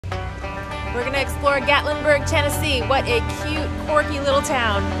We're gonna explore Gatlinburg, Tennessee. What a cute, quirky little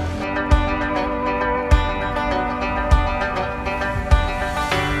town.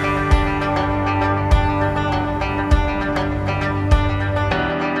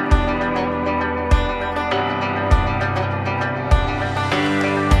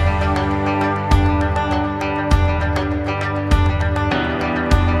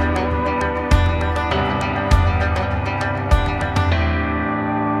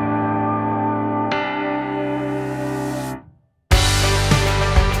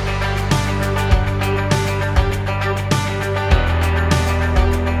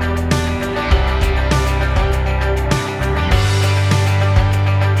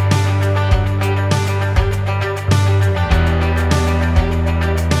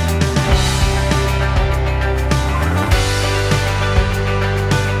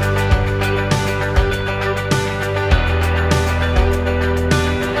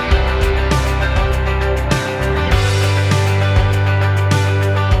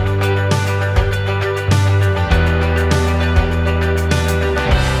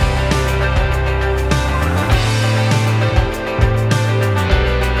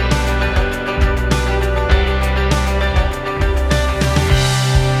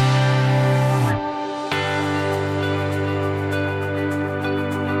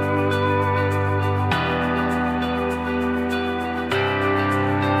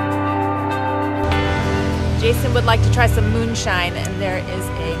 Jason would like to try some moonshine, and there is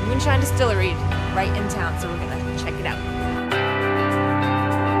a moonshine distillery right in town, so we're gonna check it out.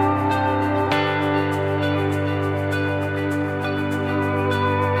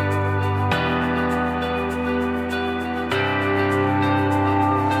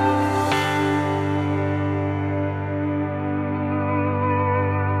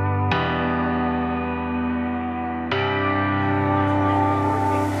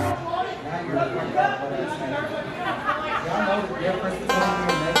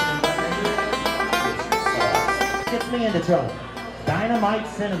 Gets me into trouble. Dynamite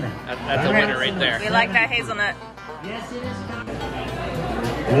cinnamon. That's a winner right there. We like that hazelnut. Yes, it is.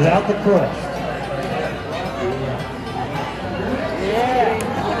 Without the crust. Yeah.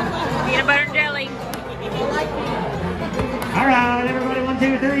 Peanut butter and jelly. All right, everybody, 1,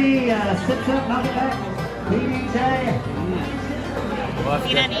 2, 3. Sips up, knock it back. PJ.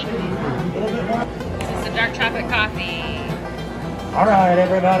 Peanut. A little bit more. This is the dark chocolate coffee. All right,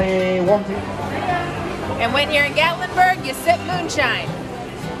 everybody, 1, 2. And when you're in Gatlinburg, you sip moonshine.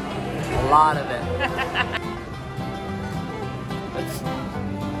 A lot of it.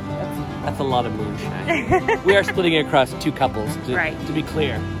 That's a lot of moonshine. We are splitting it across 2 couples, to be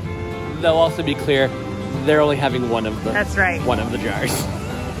clear. They'll also be clear, they're only having one of the. That's right. One of the jars.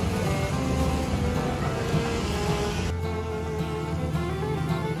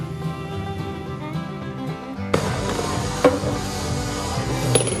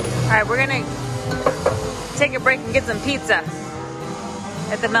 All right, we're gonna take a break and get some pizza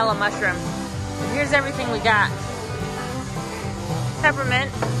at the Mellow Mushroom. And here's everything we got.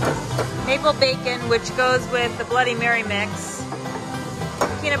 Peppermint, maple bacon, which goes with the Bloody Mary mix.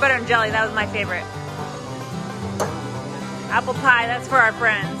 Peanut butter and jelly, that was my favorite. Apple pie, that's for our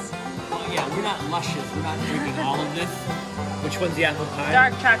friends. Well, yeah, we're not luscious. We're not drinking all of this. Which one's the apple pie?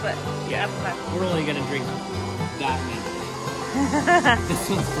 Dark chocolate. Yeah, apple pie. We're only gonna drink that many. This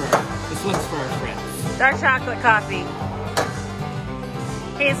one's for our friends. Dark chocolate coffee.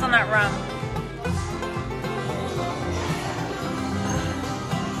 Hazelnut rum.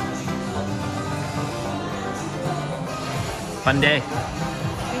 Fun day.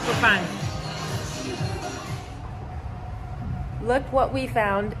 Super fun. Look what we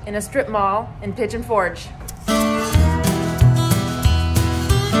found in a strip mall in Pigeon Forge.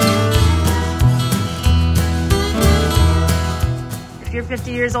 If you're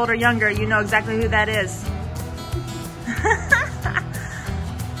 50 years old or younger, you know exactly who that is.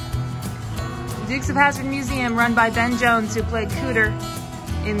 Dukes of Hazzard Museum, run by Ben Jones, who played Cooter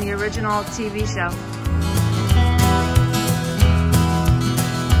in the original TV show.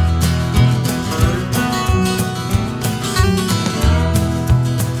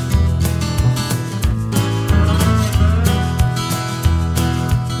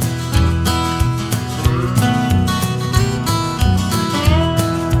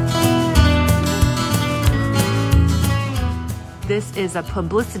 This is a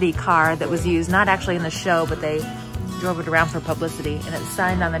publicity car that was used, not actually in the show, but they drove it around for publicity, and it's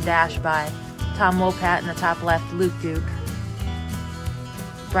signed on the dash by Tom Wopat in the top left, Luke Duke.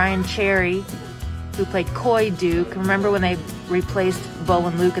 Brian Cherry, who played Coy Duke. Remember when they replaced Bo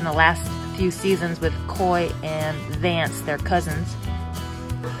and Luke in the last few seasons with Coy and Vance, their cousins.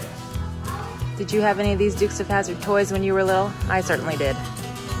 Did you have any of these Dukes of Hazzard toys when you were little? I certainly did.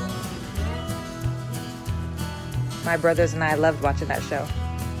 My brothers and I loved watching that show.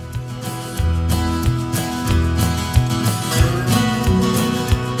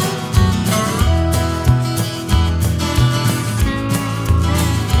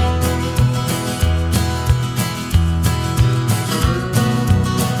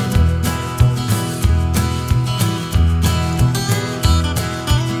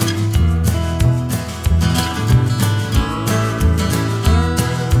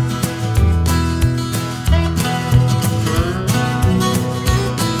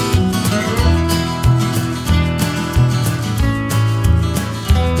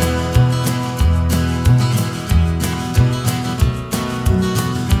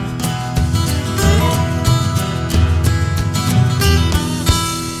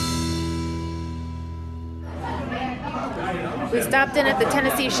 We stopped in at the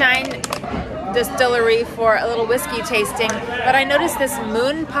Tennessee Shine Distillery for a little whiskey tasting, but I noticed this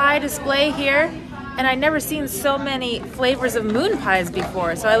moon pie display here, and I'd never seen so many flavors of moon pies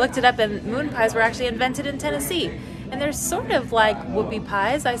before. So I looked it up, and moon pies were actually invented in Tennessee. And they're sort of like whoopie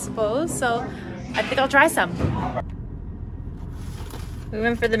pies, I suppose, so I think I'll try some. We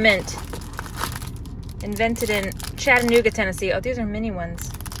went for the mint. Invented in Chattanooga, Tennessee. Oh, these are mini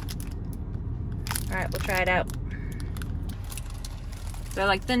ones. All right, we'll try it out. They're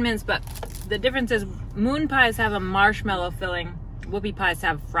like Thin Mints, but the difference is moon pies have a marshmallow filling. Whoopie pies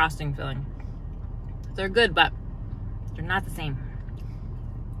have frosting filling. They're good, but they're not the same.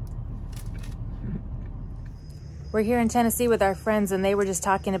 We're here in Tennessee with our friends, and they were just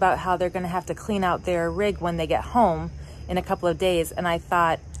talking about how they're going to have to clean out their rig when they get home in a couple of days. And I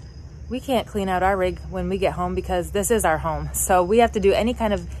thought, we can't clean out our rig when we get home because this is our home. So we have to do any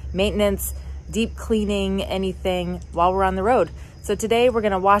kind of maintenance, deep cleaning, anything while we're on the road. So today we're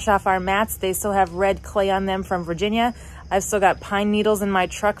gonna wash off our mats. They still have red clay on them from Virginia. I've still got pine needles in my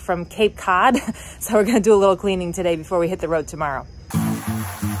truck from Cape Cod. So we're gonna do a little cleaning today before we hit the road tomorrow.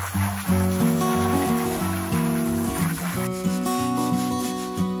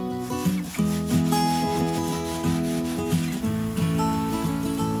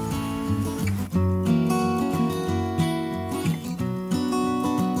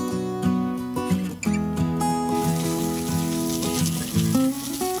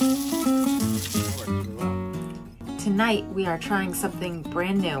 Tonight, we are trying something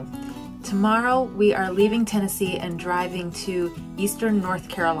brand new. Tomorrow, we are leaving Tennessee and driving to eastern North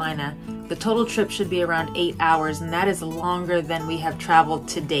Carolina. The total trip should be around 8 hours, and that is longer than we have traveled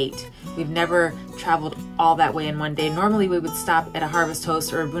to date. We've never traveled all that way in one day. Normally, we would stop at a Harvest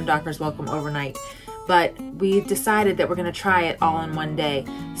Host or a Boondocker's Welcome overnight, but we decided that we're going to try it all in one day.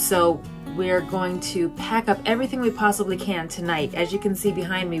 So we're going to pack up everything we possibly can tonight. As you can see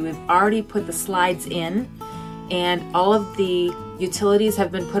behind me, we've already put the slides in, and all of the utilities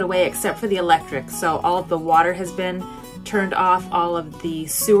have been put away except for the electric. So all of the water has been turned off, all of the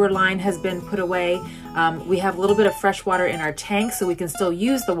sewer line has been put away. We have a little bit of fresh water in our tank, so we can still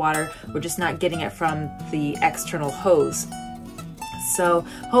use the water. We're just not getting it from the external hose. So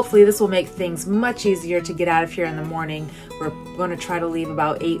hopefully this will make things much easier to get out of here in the morning. We're going to try to leave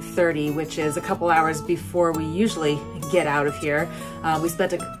about 8:30, which is a couple hours before we usually get out of here. We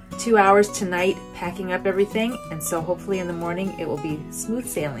spent 2 hours tonight packing up everything, and so hopefully in the morning it will be smooth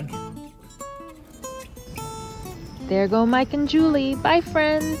sailing. There go Mike and Julie. Bye,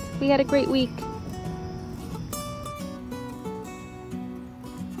 friends. We had a great week.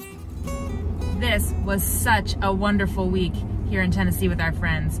 This was such a wonderful week here in Tennessee with our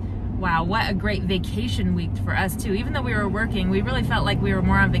friends. Wow, what a great vacation week for us too. Even though we were working, we really felt like we were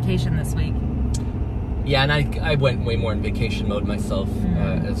more on vacation this week. Yeah, and I went way more in vacation mode myself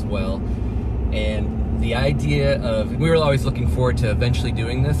as well. And the idea of, we were always looking forward to eventually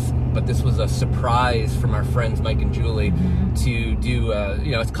doing this, but this was a surprise from our friends Mike and Julie to do,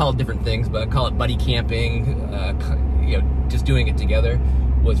 you know, it's called different things, but I call it buddy camping, you know, just doing it together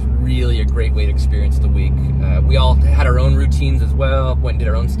was really a great way to experience the week. We all had our own routines as well, went and did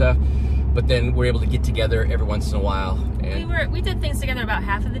our own stuff, but then we're able to get together every once in a while. And we did things together about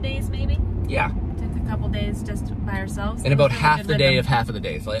half of the days, maybe? Yeah. Took a couple days just by ourselves. And about half the day of half of the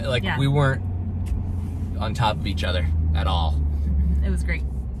days. Like yeah. We weren't on top of each other at all. It was great.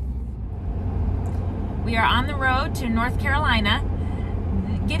 We are on the road to North Carolina.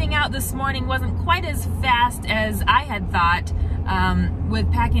 Getting out this morning wasn't quite as fast as I had thought.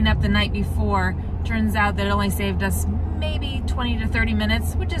 With packing up the night before, turns out that it only saved us maybe 20 to 30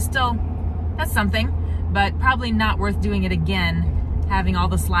 minutes, which is still, that's something, but probably not worth doing it again, having all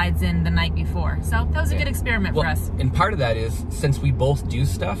the slides in the night before. So that was a good experiment for us. And part of that is, since we both do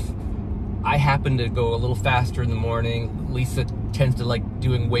stuff, I happen to go a little faster in the morning. Lisa tends to like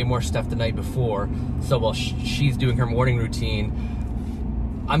doing way more stuff the night before. So while she's doing her morning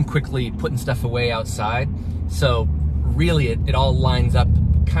routine, I'm quickly putting stuff away outside. So really it all lines up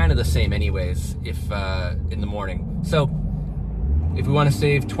kind of the same anyways if in the morning. So if we want to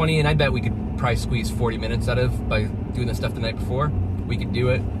save 20, and I bet we could probably squeeze 40 minutes out of by doing the stuff the night before, we could do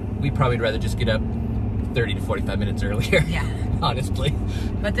it. We'd probably rather just get up 30 to 45 minutes earlier. Yeah. Honestly.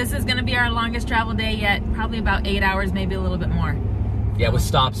 But this is going to be our longest travel day yet. Probably about 8 hours, maybe a little bit more. Yeah, with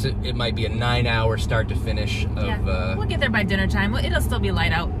stops, it might be a 9-hour start to finish. We'll get there by dinner time. It'll still be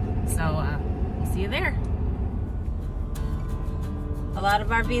light out. So we'll see you there. A lot of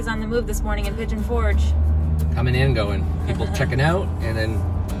RVs on the move this morning in Pigeon Forge. Coming in, going. People checking out, and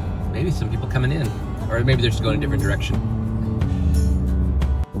then maybe some people coming in. Or maybe they're just going a different direction.